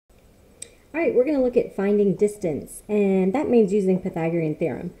All right, we're going to look at finding distance, and that means using Pythagorean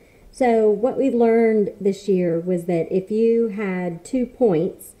Theorem. So what we learned this year was that if you had 2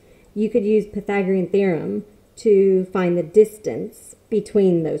 points, you could use Pythagorean Theorem to find the distance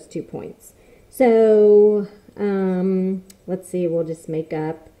between those 2 points. So let's see, we'll just make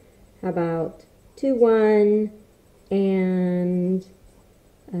up, how about 2, 1, and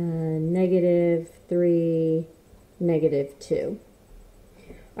 -3, -2.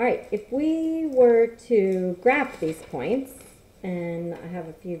 All right, if we were to graph these points, and I have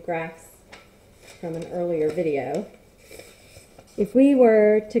a few graphs from an earlier video. If we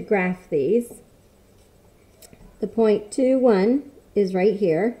were to graph these, the point 2, 1 is right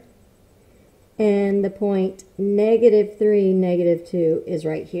here, and the point -3, -2 is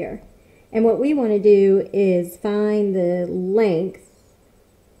right here. And what we want to do is find the length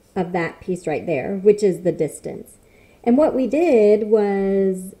of that piece right there, which is the distance. And what we did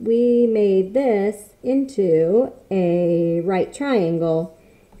was we made this into a right triangle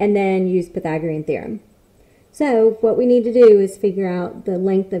and then used Pythagorean Theorem. So what we need to do is figure out the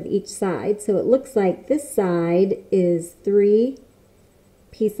length of each side. So it looks like this side is 3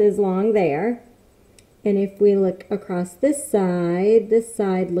 pieces long there. And if we look across this side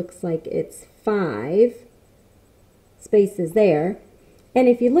looks like it's 5 spaces there. And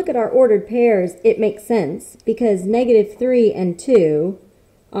if you look at our ordered pairs, it makes sense because -3 and 2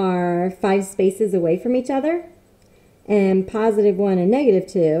 are 5 spaces away from each other, and +1 and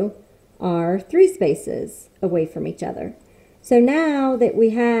 -2 are 3 spaces away from each other. So now that we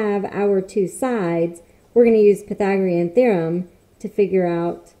have our 2 sides, we're going to use Pythagorean Theorem to figure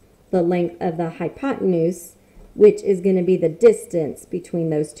out the length of the hypotenuse, which is going to be the distance between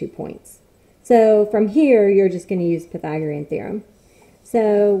those 2 points. So from here, you're just going to use Pythagorean Theorem.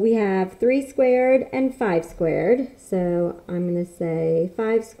 So we have 3 squared and 5 squared. So I'm going to say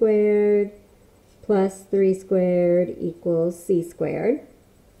 5 squared plus 3 squared equals c squared.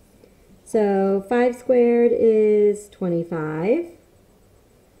 So 5 squared is 25.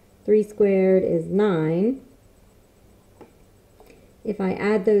 3 squared is 9. If I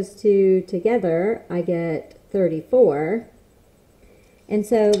add those two together, I get 34. And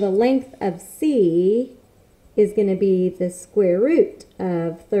so the length of c is going to be the square root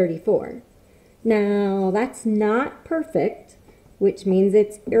of 34. Now, that's not perfect, which means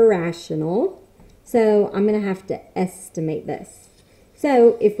it's irrational. So I'm going to have to estimate this.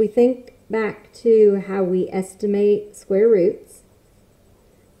 So if we think back to how we estimate square roots,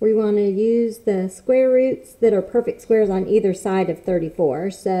 we want to use the square roots that are perfect squares on either side of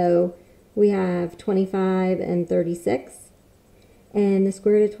 34. So we have 25 and 36. And the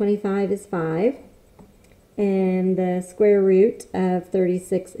square root of 25 is 5. And the square root of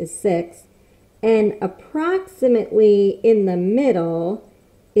 36 is 6. And approximately in the middle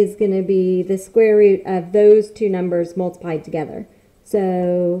is going to be the square root of those 2 numbers multiplied together.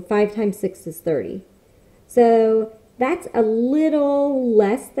 So 5 times 6 is 30. So that's a little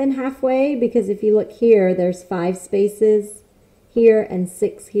less than halfway, because if you look here, there's 5 spaces here and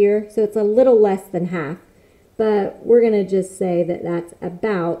 6 here. So it's a little less than half. But we're going to just say that that's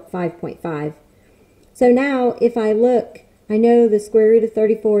about 5.5. So now if I look, I know the square root of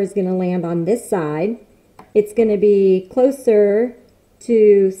 34 is going to land on this side. It's going to be closer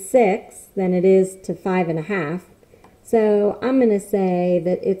to 6 than it is to 5.5. So I'm going to say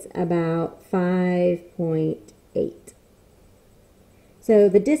that it's about 5.8. So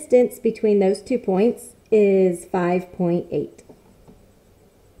the distance between those 2 points is 5.8.